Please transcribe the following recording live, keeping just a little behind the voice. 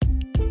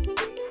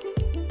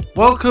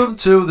Welcome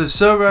to the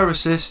Sorare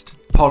Assist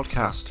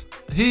podcast.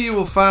 Here you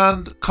will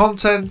find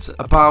content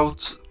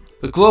about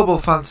the global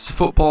fantasy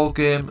football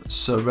game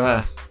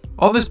Sorare.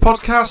 On this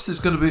podcast there's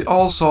going to be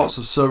all sorts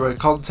of Sorare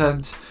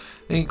content,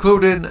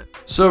 including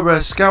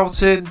Sorare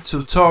scouting,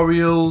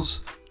 tutorials,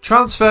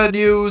 transfer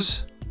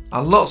news,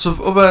 and lots of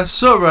other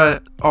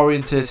Sorare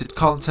orientated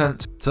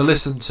content to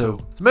listen to. So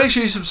make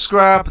sure you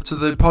subscribe to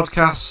the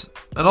podcast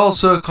and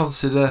also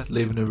consider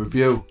leaving a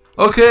review.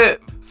 Okay,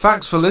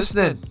 thanks for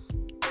listening.